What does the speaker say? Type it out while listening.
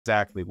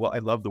Exactly. Well, I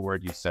love the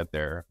word you said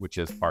there, which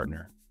is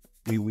partner.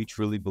 We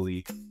truly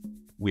believe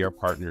we are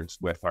partners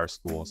with our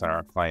schools and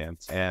our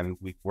clients, and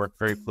we work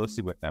very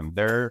closely with them.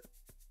 Their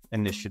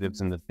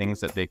initiatives and the things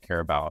that they care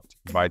about to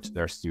provide to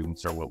their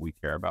students are what we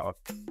care about.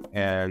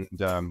 And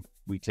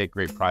we take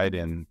great pride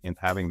in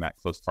having that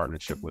close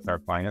partnership with our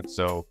clients.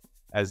 So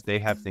as they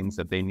have things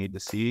that they need to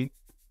see,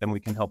 then we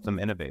can help them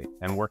innovate.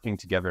 And working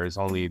together is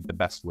only the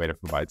best way to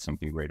provide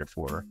something greater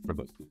for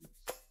those students.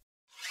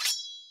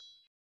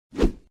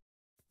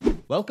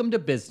 Welcome to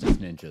Business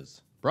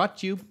Ninjas, brought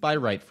to you by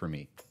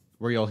WriteForMe,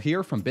 where you'll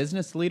hear from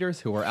business leaders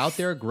who are out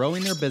there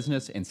growing their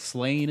business and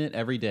slaying it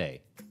every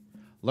day.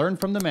 Learn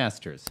from the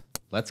masters.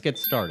 Let's get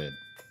started.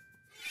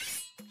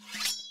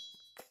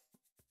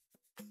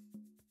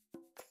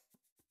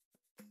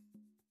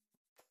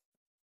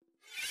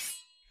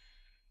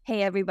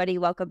 Hey everybody,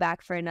 welcome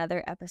back for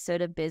another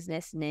episode of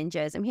Business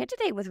Ninjas. I'm here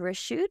today with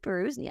Rasheed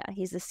Behrooznia.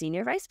 He's the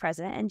Senior Vice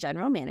President and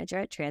General Manager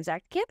at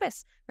Transact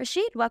Campus.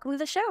 Rasheed, welcome to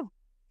the show.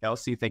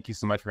 Kelsey, thank you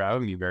so much for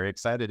having me. Very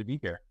excited to be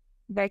here.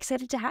 Very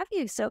excited to have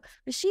you. So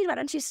Rasheed, why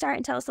don't you start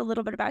and tell us a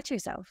little bit about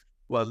yourself?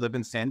 Well, I live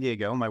in San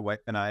Diego. My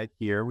wife and I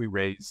here, we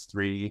raised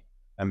three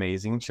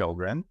amazing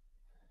children.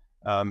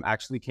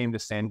 Actually came to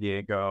San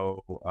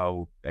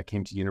Diego. I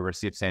came to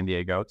University of San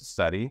Diego to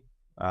study.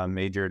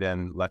 Majored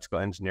in electrical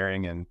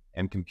engineering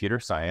and computer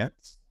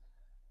science.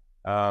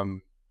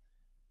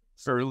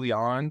 So early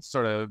on,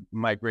 sort of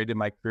migrated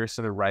my career,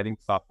 sort of writing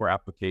software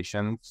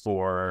applications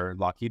for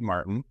Lockheed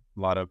Martin, a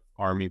lot of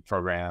Army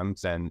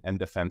programs and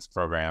defense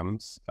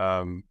programs.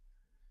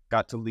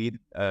 Got to lead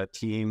a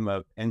team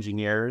of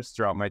engineers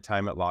throughout my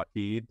time at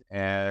Lockheed.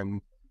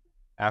 And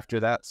after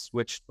that,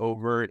 switched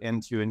over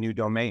into a new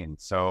domain.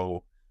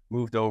 So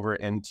moved over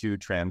into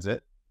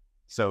transit.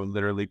 So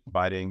literally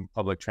providing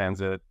public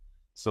transit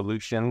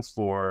solutions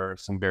for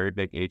some very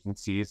big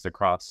agencies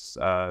across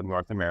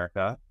North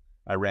America.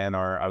 I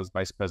was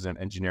Vice President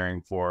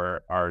Engineering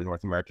for our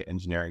North America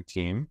engineering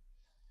team.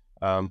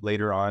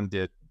 Later on,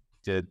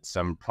 did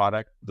some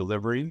product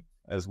delivery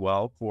as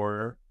well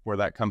for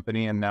that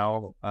company, and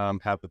now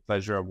have the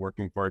pleasure of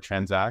working for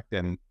Transact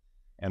and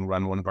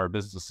run one of our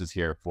businesses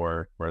here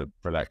for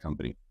that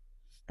company.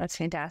 That's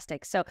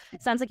fantastic. So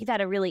it sounds like you've had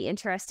a really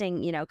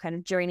interesting, kind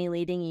of journey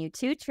leading you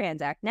to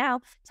Transact.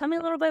 Now, tell me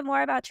a little bit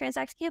more about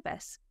Transact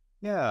Campus.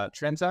 Yeah,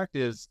 Transact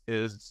is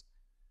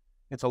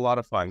it's a lot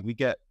of fun. We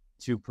get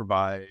to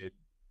provide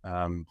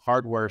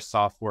hardware,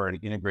 software, and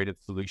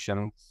integrated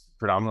solutions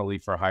predominantly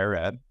for higher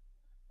ed.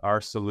 Our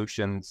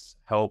solutions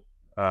help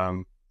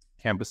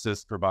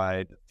campuses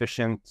provide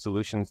efficient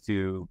solutions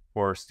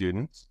for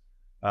students.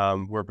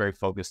 We're very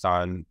focused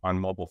on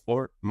mobile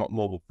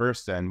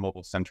first and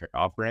mobile-centric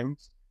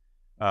offerings.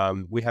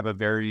 We have a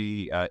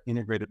very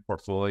integrated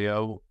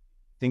portfolio.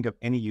 Think of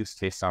any use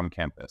case on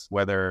campus,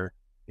 whether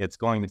it's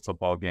going to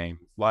football games,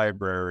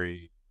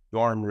 library,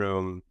 dorm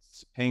rooms,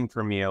 paying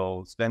for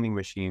meals, vending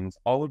machines,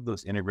 all of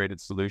those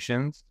integrated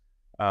solutions.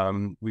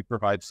 We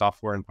provide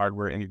software and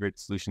hardware integrated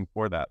solutions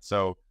for that.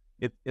 So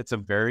it's a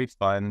very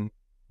fun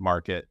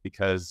market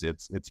because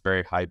it's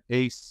very high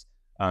pace.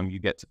 You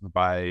get to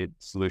provide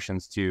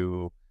solutions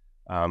to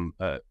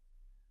a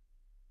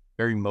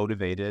very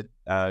motivated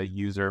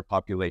user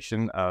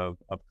population of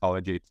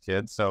college-age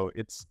kids. So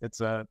it's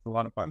a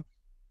lot of fun.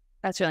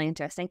 That's really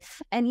interesting.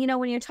 And,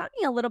 when you're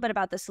talking a little bit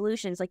about the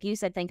solutions, like you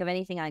said, think of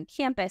anything on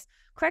campus.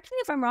 Correct me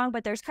if I'm wrong,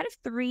 but there's kind of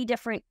three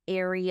different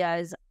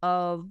areas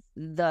of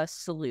the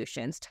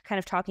solutions, kind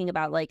of talking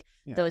about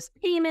those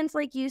payments,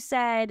 like you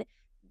said,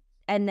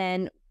 and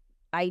then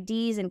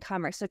IDs and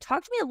commerce. So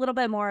talk to me a little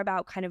bit more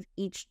about kind of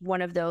each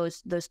one of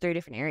those three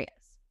different areas.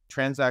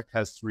 Transact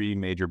has three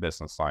major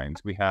business lines.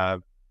 We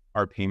have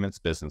our payments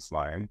business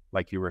line,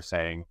 like you were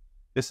saying.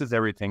 This is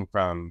everything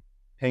from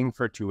paying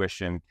for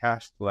tuition,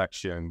 cash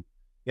collection,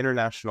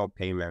 international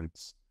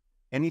payments,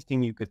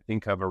 anything you could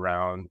think of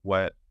around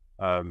what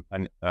a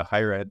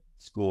higher ed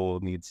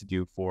school needs to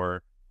do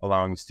for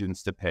allowing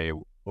students to pay,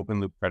 open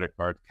loop credit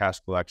card,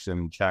 cash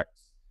collection,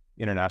 checks,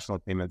 international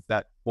payments,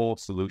 that full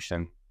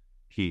solution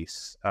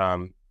piece.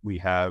 We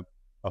have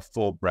a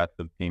full breadth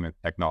of payment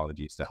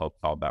technologies to help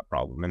solve that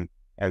problem.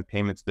 And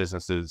payments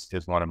businesses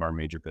is one of our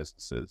major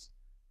businesses.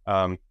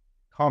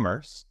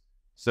 Commerce.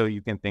 So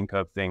you can think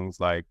of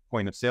things like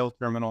point of sale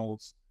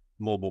terminals,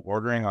 mobile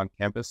ordering on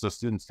campus. So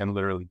students can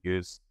literally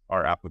use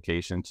our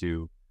application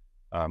to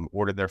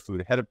order their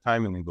food ahead of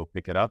time and then go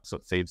pick it up. So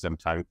it saves them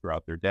time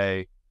throughout their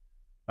day.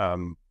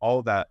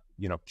 All that,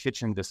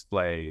 kitchen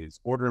displays,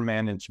 order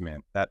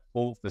management, that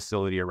full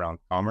facility around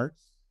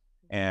commerce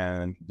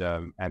and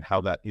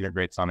how that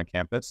integrates on a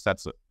campus.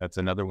 That's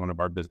another one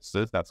of our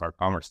businesses. That's our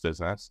commerce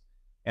business.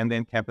 And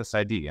then Campus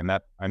ID, and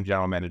that I'm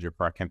general manager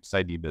for our Campus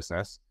ID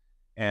business.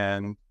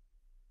 And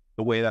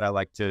the way that I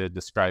like to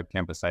describe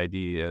Campus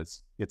ID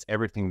is it's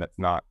everything that's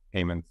not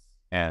payments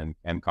and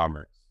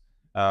commerce.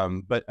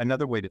 But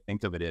another way to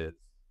think of it is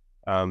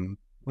one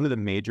of the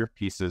major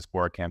pieces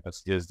for our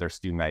campus is their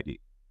student ID.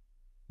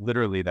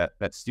 Literally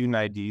that student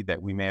ID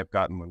that we may have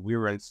gotten when we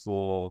were in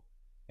school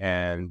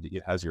and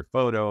it has your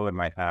photo. It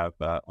might have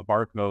a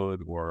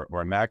barcode or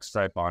a mag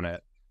stripe on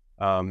it.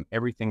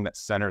 Everything that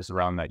centers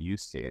around that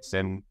use case.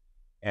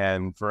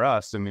 And for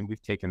us, I mean,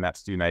 we've taken that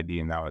student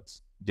ID and now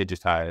it's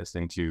digitized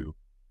into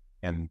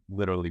and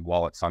literally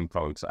wallets on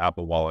phones,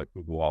 Apple Wallet,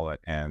 Google Wallet,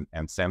 and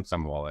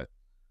Samsung Wallet.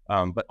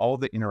 But all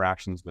the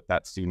interactions with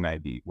that student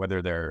ID,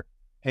 whether they're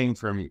paying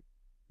for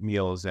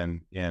meals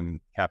in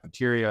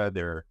cafeteria,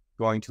 they're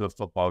going to a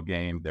football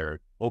game,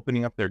 they're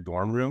opening up their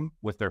dorm room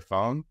with their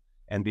phone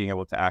and being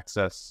able to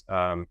access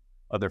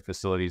other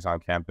facilities on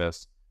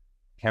campus.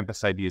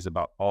 Campus ID is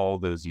about all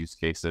those use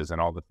cases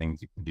and all the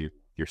things you can do with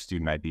your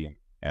student ID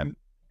and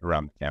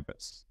around the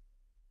campus.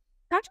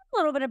 Talk to me a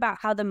little bit about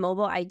how the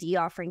mobile ID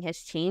offering has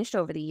changed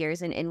over the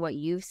years and what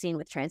you've seen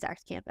with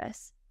Transact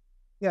Campus.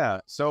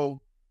 Yeah.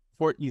 So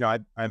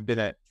I've been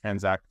at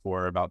Transact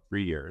for about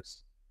 3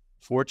 years.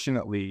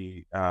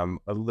 Fortunately, a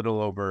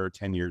little over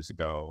 10 years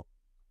ago,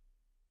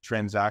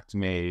 Transact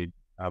made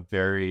a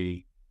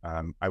very,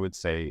 I would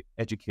say,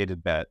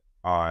 educated bet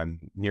on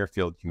near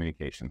field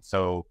communication.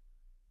 So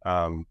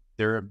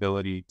their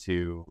ability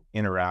to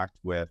interact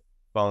with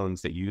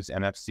phones that use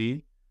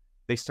NFC,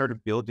 they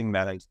started building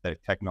that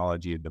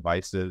technology of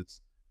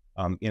devices,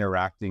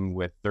 interacting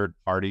with third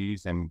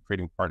parties and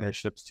creating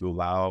partnerships to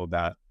allow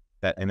that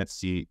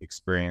NFC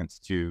experience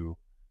to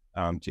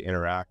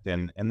interact,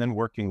 and then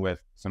working with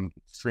some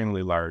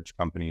extremely large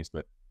companies,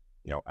 with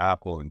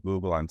Apple and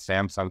Google and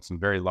Samsung, some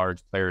very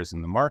large players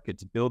in the market,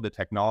 to build the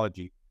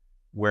technology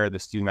where the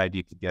student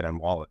ID could get in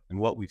wallet. And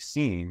what we've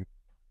seen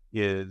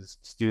is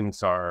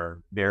students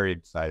are very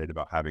excited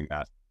about having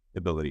that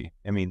ability.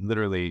 I mean,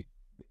 literally,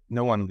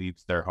 no one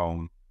leaves their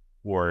home,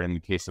 or in the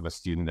case of a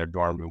student, their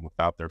dorm room,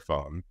 without their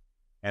phone.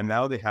 And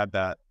now they have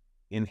that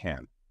in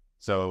hand.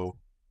 So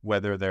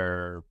whether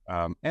they're,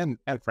 and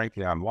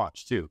frankly on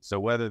watch too. So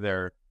whether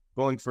they're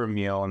going for a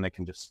meal and they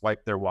can just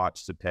swipe their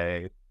watch to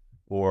pay,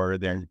 or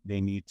they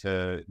need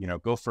to,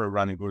 go for a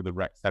run and go to the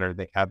rec center,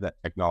 they have that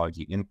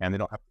technology in hand. They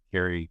don't have to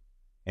carry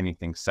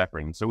anything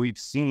separate. And so we've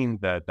seen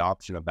the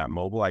adoption of that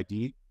mobile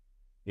ID.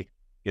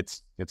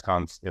 It's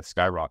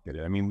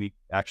skyrocketed. I mean, we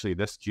actually,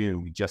 this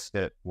June, we just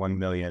hit 1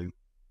 million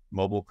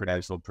mobile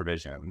credential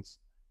provisions.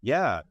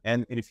 Yeah.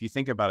 And if you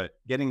think about it,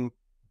 getting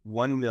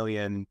 1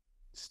 million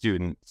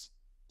students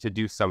to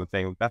do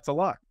something, that's a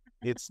lot.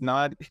 It's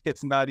not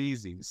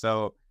easy.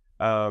 So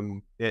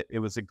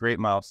it was a great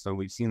milestone.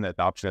 We've seen the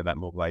adoption of that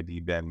mobile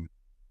ID been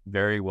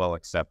very well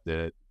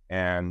accepted.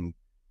 And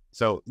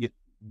so,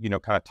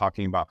 kind of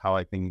talking about how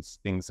I think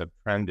things have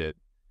trended,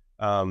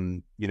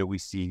 we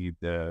see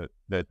the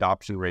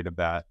adoption rate of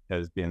that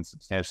has been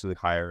substantially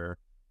higher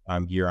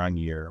year on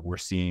year. We're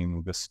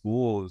seeing the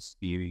schools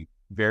be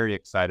very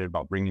excited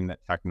about bringing that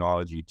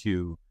technology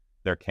to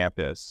their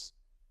campus.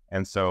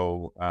 And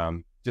so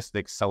just the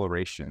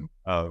acceleration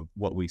of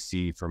what we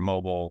see for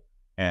mobile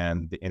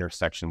and the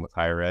intersection with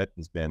higher ed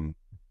has been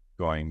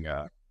going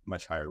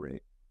much higher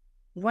rate.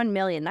 1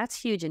 million,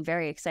 that's huge and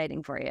very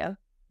exciting for you.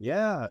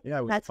 Yeah,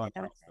 it was fun.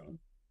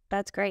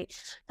 That's great.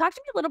 Talk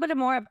to me a little bit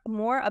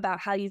more about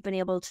how you've been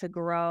able to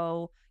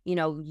grow,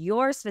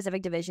 your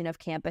specific division of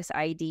Campus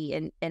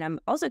ID. And I'm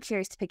also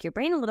curious to pick your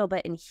brain a little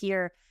bit and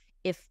hear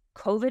if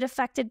COVID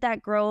affected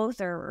that growth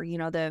or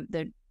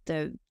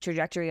the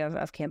trajectory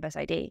of Campus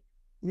ID.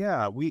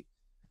 Yeah,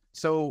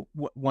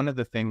 one of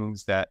the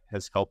things that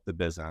has helped the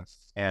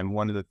business, and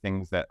one of the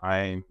things that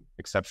I'm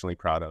exceptionally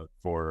proud of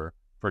for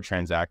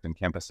Transact and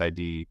Campus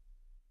ID,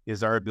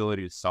 is our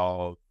ability to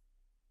solve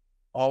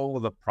all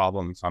of the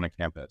problems on a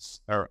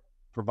campus, or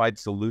provide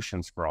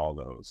solutions for all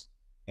those.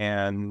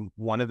 And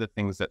one of the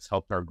things that's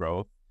helped our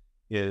growth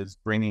is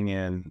bringing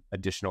in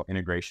additional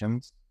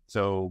integrations.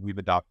 So we've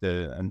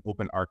adopted an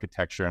open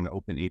architecture and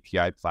open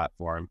API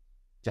platform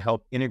to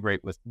help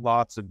integrate with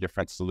lots of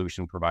different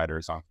solution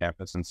providers on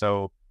campus. And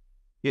so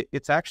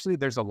it's actually,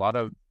 there's a lot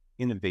of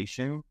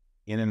innovation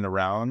in and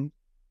around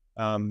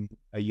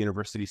a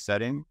university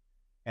setting,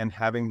 and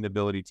having the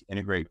ability to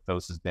integrate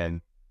those has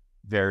been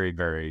very,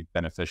 very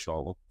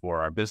beneficial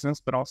for our business,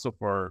 but also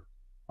for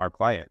our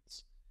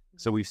clients.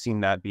 So we've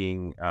seen that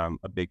being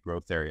a big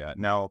growth area.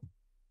 Now,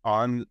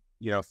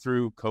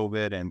 through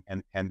COVID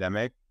and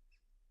pandemic,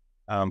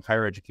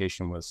 higher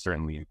education was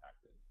certainly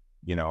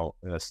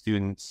impacted.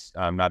 Students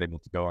not able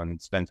to go and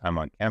spend time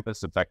on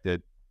campus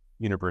affected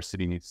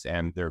universities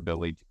and their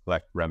ability to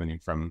collect revenue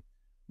from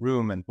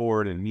room and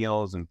board and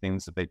meals and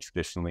things that they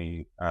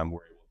traditionally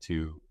were able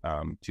to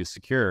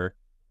secure.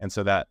 And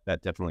so that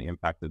definitely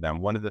impacted them.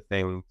 One of the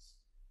things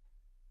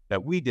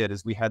that we did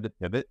is we had to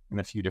pivot in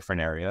a few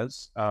different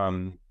areas,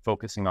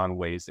 focusing on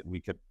ways that we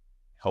could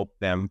help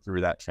them through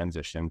that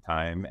transition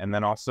time, and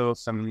then also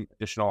some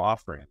additional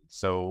offerings.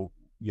 So,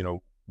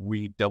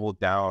 we doubled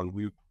down.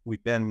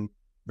 We've been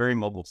very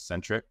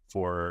mobile-centric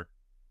for,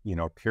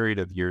 a period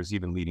of years,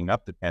 even leading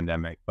up to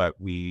pandemic, but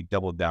we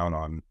doubled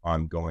down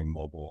on going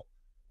mobile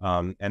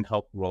and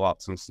helped roll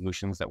out some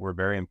solutions that were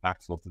very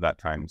impactful to that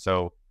time.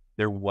 So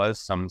there was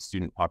some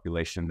student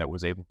population that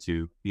was able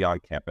to be on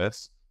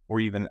campus, or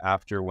even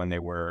after, when they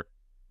were,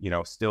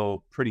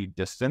 still pretty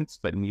distant,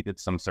 but needed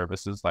some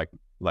services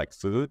like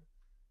food,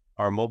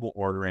 our mobile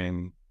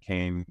ordering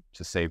came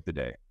to save the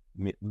day.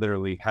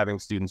 Literally having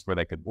students where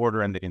they could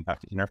order and they didn't have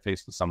to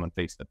interface with someone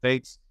face to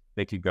face.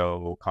 They could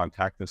go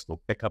contact us,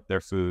 we'll pick up their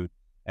food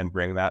and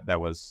bring that. That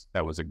was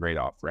a great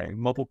offering.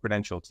 Mobile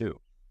credential too.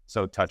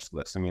 So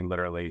touchless. I mean,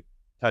 literally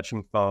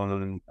touching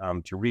phone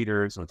to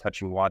readers or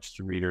touching watch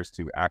to readers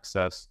to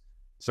access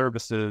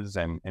services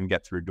and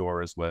get through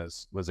doors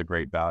was a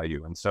great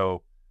value. And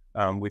so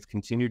we've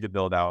continued to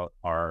build out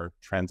our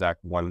Transact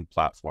One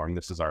platform.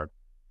 This is our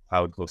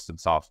cloud-hosted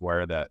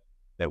software that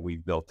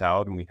we've built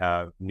out, and we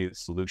have new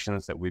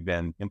solutions that we've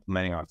been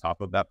implementing on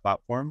top of that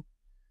platform.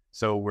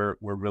 So we're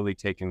really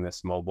taking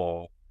this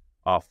mobile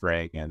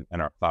offering and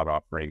our cloud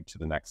offering to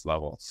the next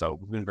level. So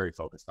we've been very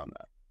focused on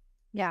that.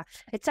 Yeah.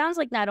 It sounds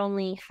like not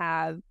only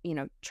have,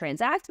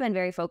 Transact been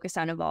very focused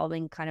on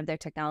evolving kind of their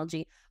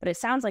technology, but it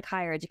sounds like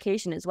higher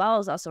education as well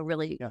is also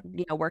really,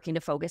 working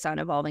to focus on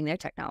evolving their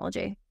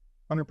technology.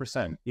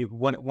 100%.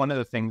 One of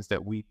the things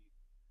that we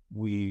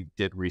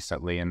did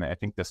recently, and I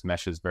think this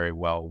meshes very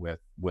well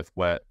with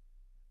what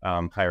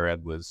higher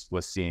ed was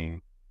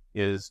seeing,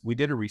 is we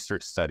did a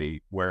research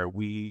study where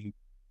we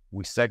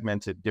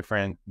segmented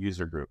different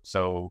user groups.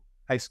 So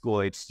high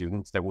school age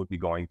students that would be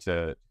going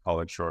to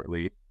college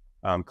shortly,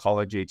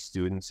 college age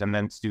students, and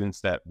then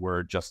students that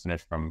were just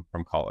finished from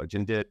college,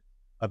 and did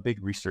a big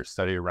research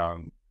study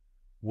around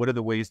what are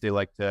the ways they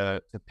like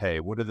to pay,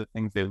 what are the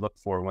things they look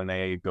for when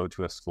they go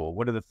to a school,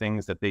 what are the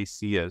things that they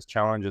see as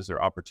challenges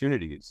or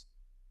opportunities.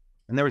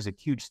 And there was a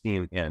huge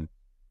theme in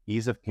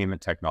ease of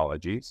payment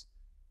technologies,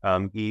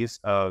 ease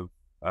of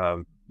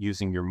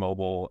using your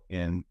mobile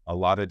in a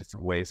lot of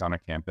different ways on a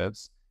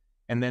campus.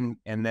 And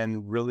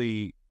then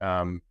really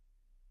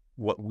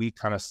what we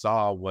kind of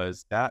saw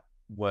was that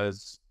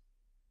was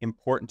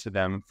important to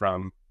them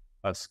from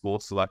a school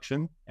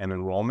selection and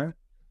enrollment.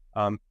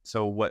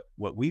 So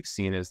what we've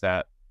seen is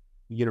that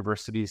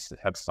universities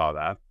have saw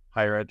that,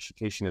 higher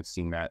education have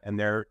seen that, and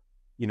they're,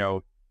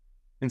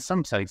 in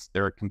some sense,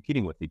 they're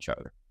competing with each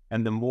other.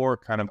 And the more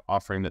kind of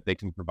offering that they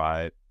can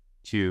provide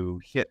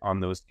to hit on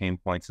those pain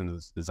points and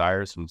those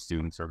desires from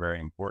students are very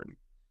important.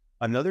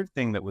 Another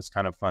thing that was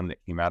kind of fun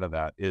that came out of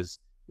that is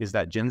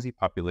that Gen Z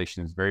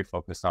population is very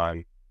focused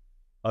on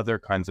other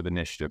kinds of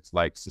initiatives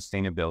like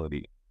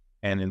sustainability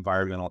and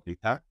environmental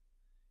impact.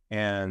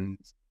 And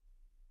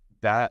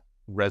that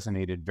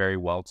resonated very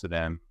well to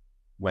them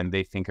when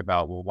they think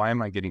about, well, why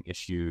am I getting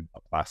issued a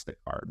plastic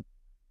card?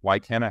 Why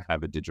can't I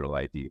have a digital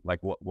ID? Like,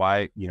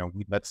 why,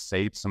 let's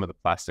save some of the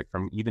plastic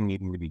from even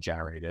needing to be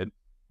generated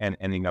and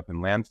ending up in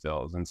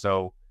landfills. And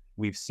so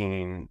we've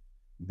seen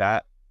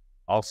that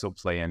also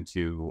play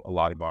into a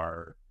lot of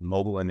our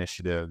mobile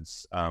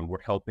initiatives.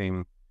 We're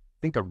helping, I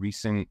think a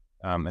recent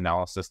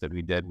analysis that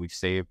we did, we've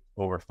saved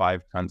over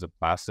 5 tons of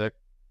plastic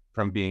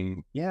from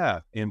being,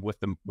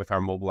 with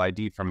our mobile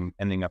ID from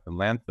ending up in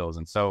landfills.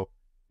 And so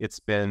it's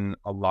been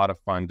a lot of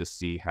fun to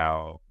see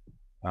how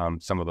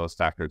some of those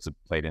factors have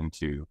played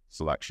into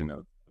selection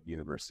of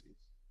universities.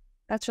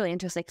 That's really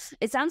interesting.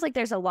 It sounds like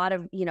there's a lot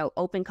of,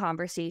 open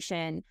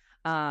conversation,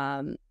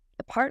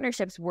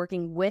 partnerships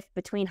working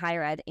between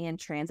higher ed and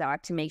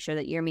Transact to make sure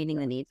that you're meeting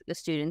the needs of the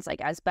students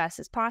like as best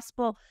as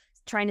possible,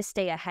 trying to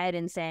stay ahead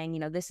and saying,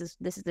 this is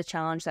the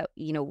challenge that,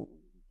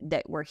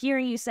 that we're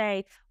hearing you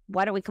say.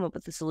 Why don't we come up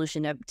with a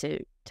solution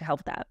to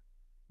help that?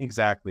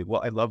 Exactly.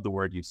 Well, I love the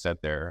word you said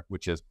there,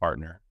 which is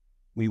partner.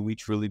 We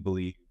truly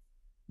believe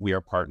we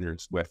are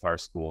partners with our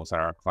schools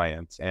and our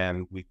clients,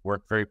 and we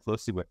work very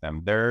closely with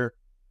them. Their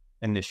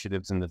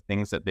initiatives and the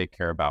things that they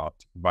care about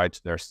to provide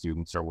to their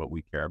students are what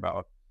we care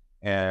about.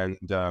 And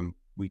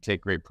we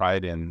take great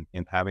pride in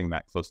having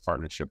that close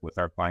partnership with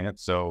our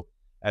clients. So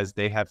as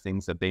they have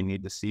things that they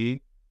need to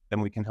see,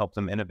 then we can help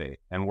them innovate.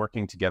 And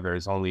working together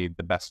is only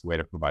the best way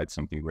to provide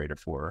something greater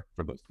for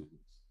those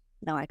students.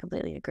 No, I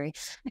completely agree.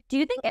 Do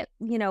you think,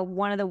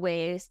 one of the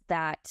ways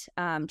that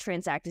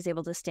Transact is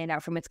able to stand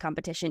out from its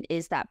competition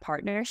is that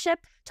partnership?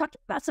 Talk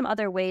about some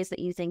other ways that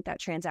you think that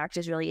Transact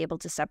is really able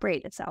to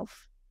separate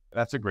itself.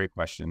 That's a great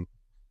question.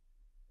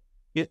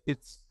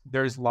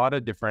 There's a lot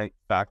of different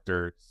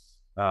factors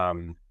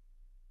that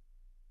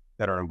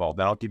are involved.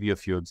 And I'll give you a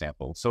few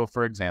examples. So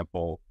for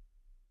example,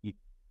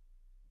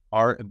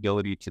 our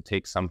ability to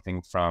take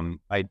something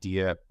from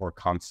idea or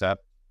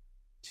concept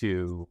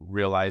to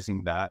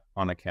realizing that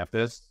on a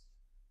campus,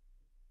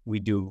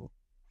 we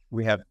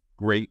have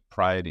great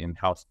pride in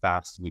how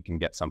fast we can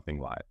get something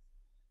live.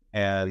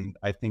 And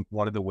I think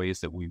one of the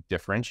ways that we've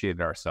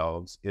differentiated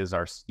ourselves is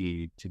our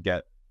speed to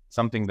get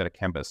something that a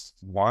campus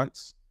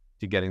wants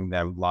to getting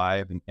them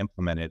live and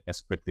implemented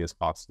as quickly as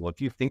possible.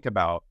 If you think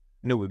about,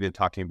 I know we've been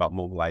talking about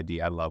mobile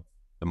ID. I love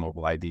the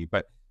mobile ID,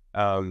 but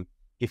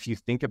if you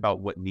think about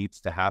what needs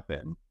to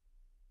happen,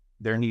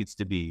 there needs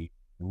to be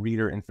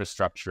reader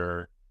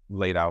infrastructure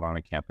laid out on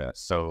a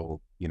campus.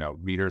 So,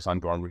 readers on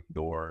dorm room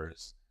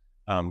doors,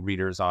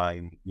 readers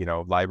on,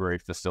 library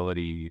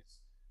facilities,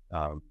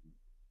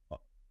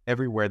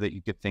 everywhere that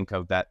you could think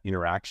of that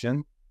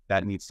interaction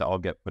that needs to all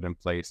get put in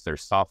place.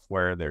 There's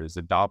software, there's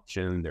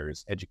adoption,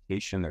 there's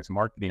education, there's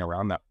marketing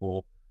around that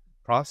whole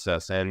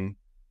process. And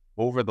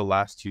over the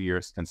last 2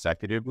 years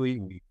consecutively,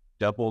 we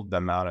doubled the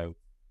amount of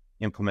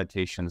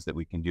implementations that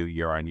we can do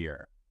year on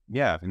year.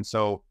 Yeah. And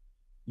so,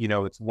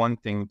 it's one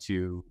thing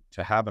to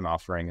have an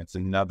offering. It's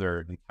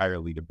another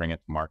entirely to bring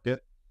it to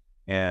market.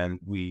 And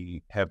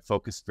we have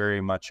focused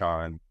very much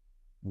on,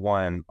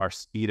 one, our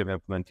speed of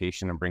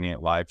implementation and bringing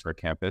it live to our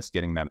campus,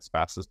 getting that as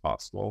fast as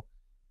possible.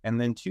 And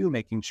then two,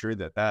 making sure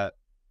that that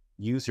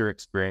user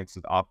experience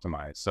is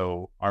optimized.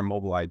 So our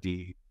mobile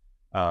ID,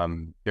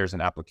 there's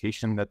an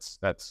application that's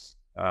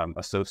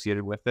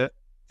associated with it,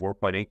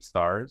 4.8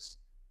 stars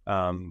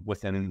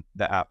within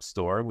the App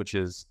Store, which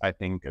is, I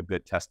think, a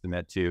good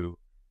testament to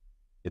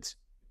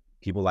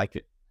people like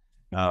it.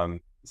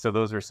 So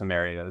those are some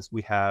areas.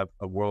 We have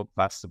a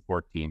world-class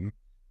support team.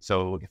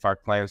 So if our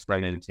clients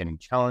run into any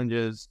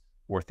challenges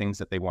or things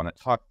that they want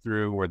to talk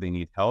through or they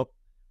need help,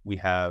 we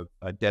have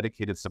a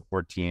dedicated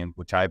support team,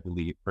 which I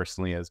believe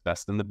personally is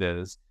best in the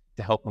biz,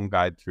 to help them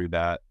guide through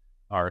that.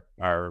 Our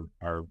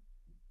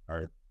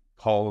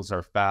calls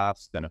are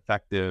fast and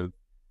effective,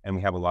 and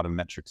we have a lot of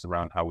metrics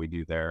around how we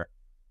do there.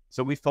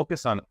 So we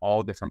focus on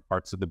all different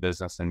parts of the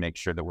business and make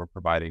sure that we're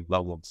providing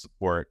level of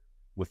support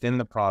within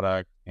the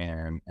product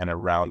and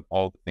around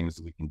all the things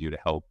that we can do to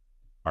help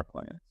our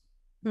clients.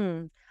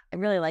 I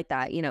really like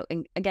that.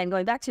 And again,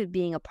 going back to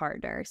being a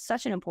partner,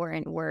 such an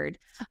important word.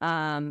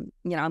 I'm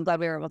glad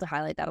we were able to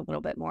highlight that a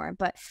little bit more.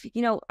 But,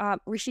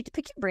 Rasheed, to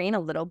pick your brain a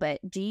little bit,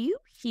 do you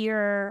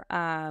hear,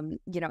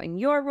 in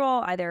your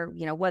role, either,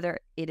 whether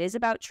it is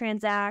about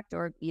Transact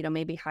or,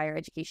 maybe higher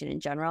education in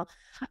general,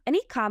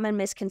 any common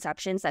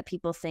misconceptions that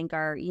people think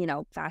are,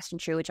 fast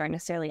and true, which aren't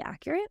necessarily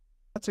accurate?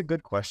 That's a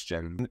good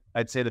question.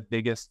 I'd say the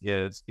biggest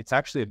is it's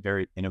actually a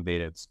very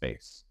innovative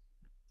space.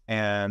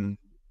 And,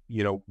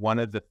 one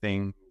of the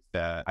things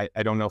that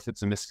I don't know if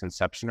it's a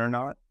misconception or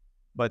not,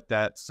 but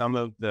that some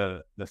of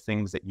the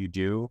things that you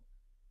do,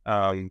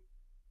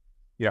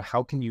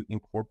 how can you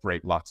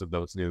incorporate lots of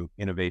those new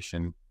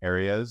innovation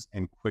areas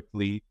and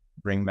quickly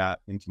bring that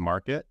into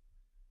market?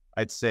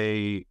 I'd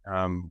say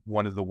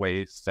one of the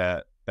ways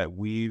that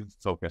we've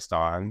focused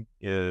on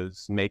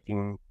is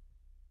making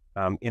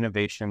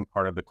innovation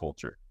part of the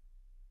culture.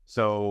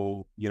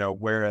 So,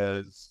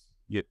 whereas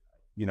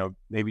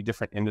maybe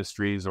different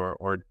industries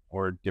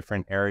or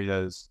different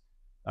areas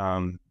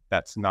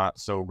that's not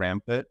so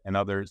rampant, and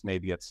others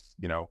maybe it's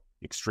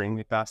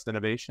extremely fast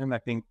innovation. I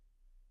think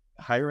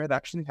higher ed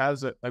actually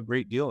has a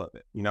great deal of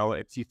it.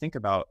 If you think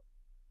about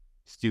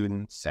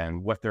students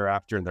and what they're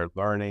after and they're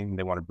learning,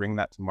 they want to bring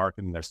that to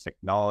market, and there's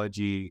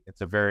technology. It's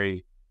a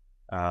very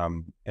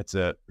it's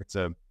a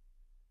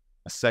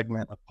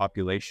segment of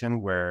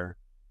population where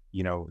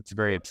it's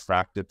very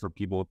attractive for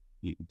people.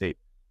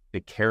 They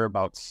care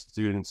about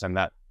students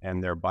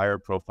and their buyer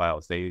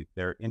profiles.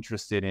 They're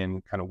interested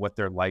in kind of what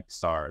their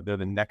likes are. They're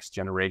the next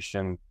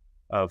generation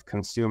of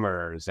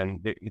consumers,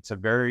 and it's a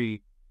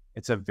very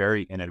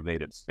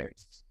innovative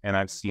space. And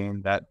I've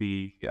seen that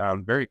be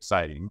very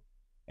exciting.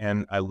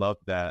 And I love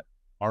that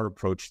our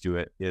approach to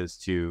it is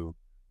to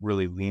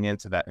really lean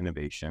into that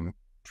innovation,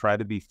 try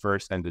to be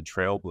first and to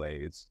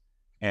trailblaze.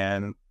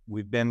 And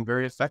we've been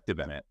very effective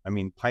in it. I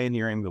mean,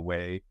 pioneering the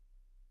way.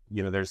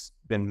 There's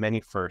been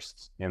many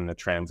firsts in the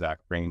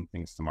Transact bringing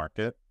things to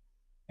market.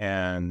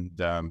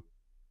 And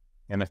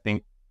I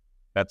think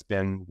that's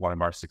been one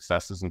of our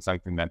successes and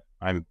something that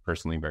I'm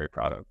personally very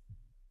proud of.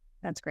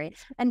 That's great.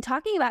 And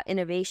talking about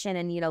innovation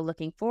and,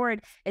 looking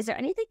forward, is there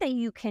anything that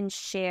you can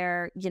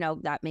share,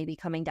 that may be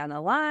coming down the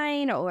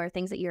line or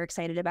things that you're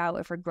excited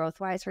about for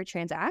growth-wise for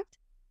Transact?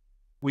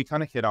 We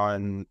kind of hit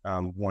on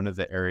one of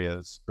the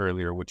areas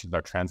earlier, which is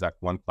our Transact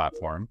One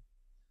platform.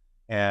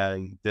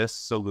 And this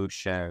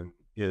solution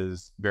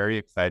is very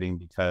exciting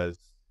because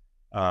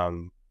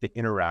the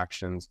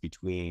interactions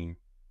between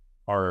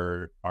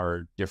our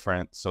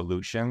different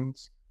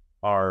solutions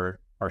are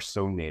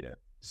so native.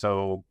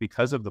 So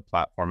because of the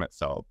platform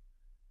itself,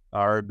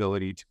 our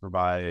ability to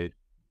provide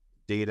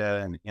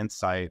data and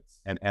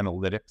insights and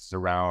analytics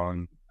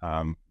around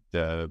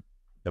the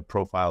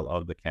profile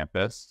of the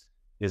campus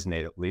is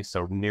natively.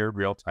 So near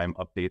real-time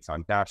updates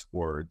on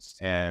dashboards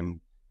and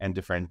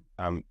different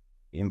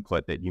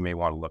input that you may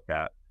want to look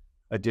at.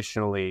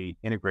 Additionally,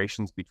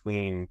 integrations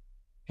between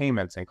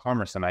payments and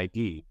commerce and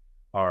ID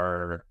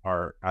are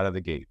out of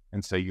the gate.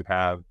 And so you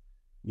have,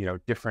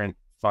 different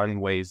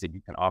fun ways that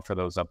you can offer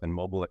those up in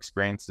mobile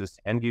experiences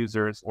to end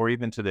users or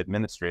even to the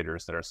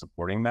administrators that are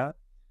supporting that.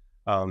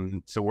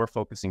 So we're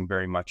focusing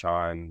very much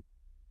on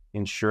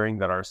ensuring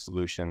that our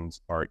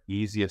solutions are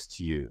easiest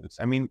to use.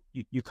 I mean,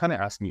 you kind of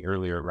asked me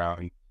earlier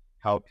around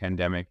how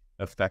pandemic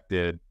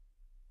affected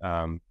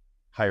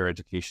higher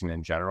education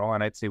in general.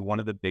 And I'd say one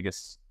of the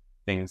biggest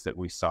things that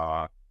we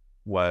saw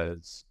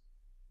was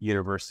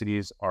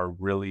universities are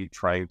really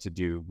trying to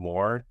do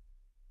more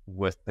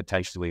with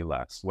potentially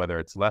less, whether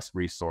it's less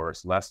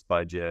resource, less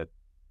budget,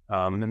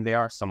 and they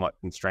are somewhat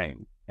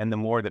constrained. And the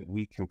more that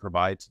we can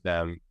provide to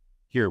them,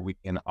 here we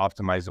can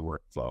optimize the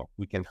workflow.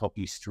 We can help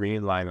you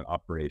streamline an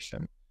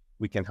operation.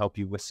 we can help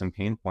you with some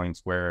pain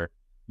points where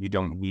you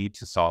don't need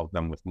to solve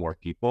them with more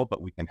people,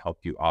 but we can help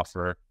you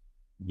offer,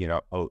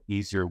 a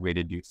easier way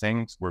to do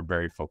things. We're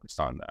very focused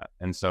on that.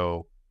 And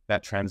so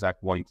that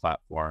Transact One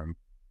platform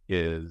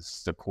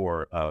is the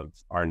core of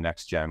our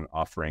next gen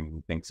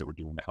offering, things that we're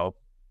doing to help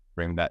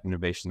bring that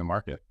innovation to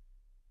market.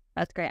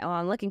 That's great. Well,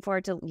 I'm looking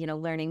forward to,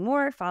 learning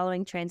more,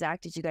 following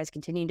Transact as you guys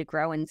continue to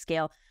grow and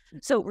scale.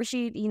 So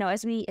Rasheed,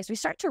 as we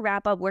start to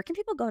wrap up, where can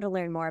people go to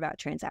learn more about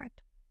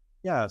Transact?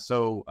 Yeah.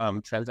 So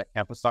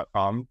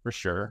transactcampus.com for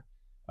sure.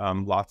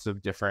 Lots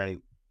of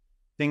different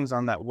things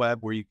on that web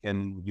where you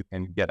can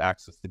get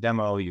access to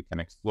demo, you can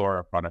explore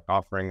our product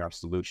offering, our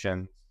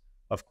solutions.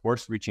 Of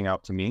course, reaching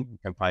out to me. You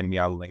can find me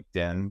on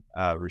LinkedIn,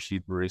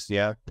 Rasheed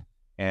Behrooznia,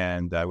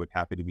 and I would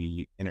happy to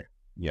be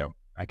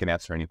I can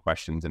answer any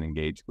questions and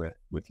engage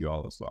with you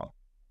all as well.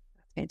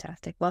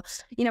 Fantastic. Well,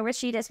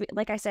 Rasheed,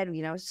 like I said,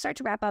 start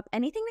to wrap up,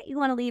 anything that you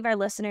want to leave our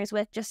listeners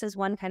with just as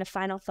one kind of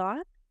final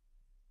thought?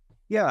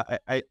 Yeah,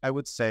 I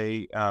would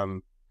say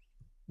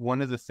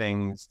one of the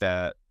things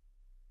that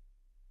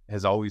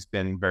has always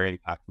been very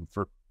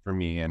impactful for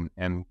me and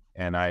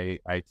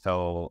I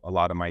tell a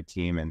lot of my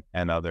team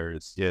and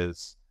others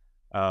is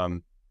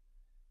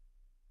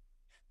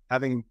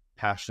having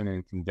passion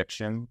and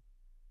conviction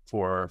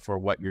for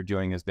what you're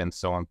doing has been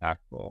so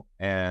impactful.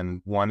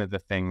 And one of the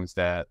things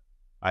that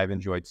I've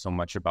enjoyed so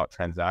much about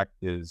Transact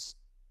is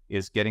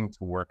getting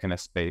to work in a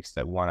space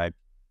that I'm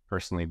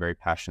personally very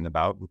passionate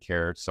about and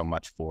care so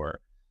much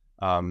for.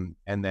 And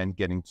then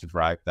getting to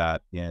drive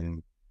that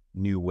in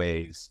new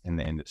ways in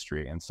the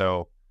industry. And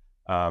so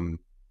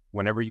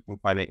whenever you can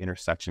find an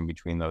intersection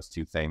between those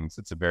two things,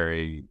 it's a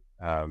very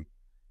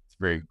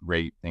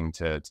great thing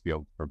to be able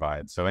to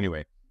provide. So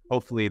anyway,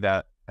 hopefully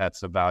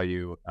that's a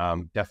value.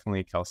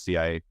 Definitely, Kelsey,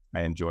 I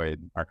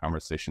enjoyed our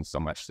conversation so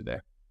much today.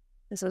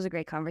 This was a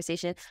great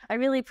conversation. I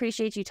really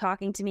appreciate you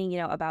talking to me,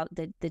 about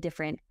the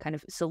different kind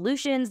of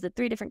solutions, the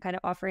 3 different kind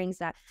of offerings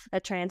that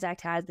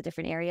Transact has, the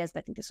different areas.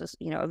 I think this was,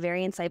 a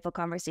very insightful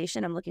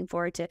conversation. I'm looking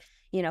forward to,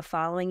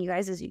 following you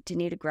guys as you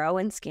continue to grow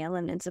and scale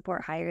and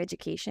support higher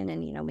education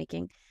and,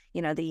 making,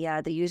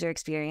 the user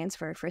experience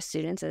for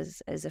students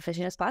as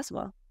efficient as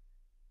possible.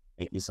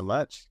 Thank you so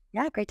much.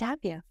 Yeah, great to have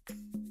you.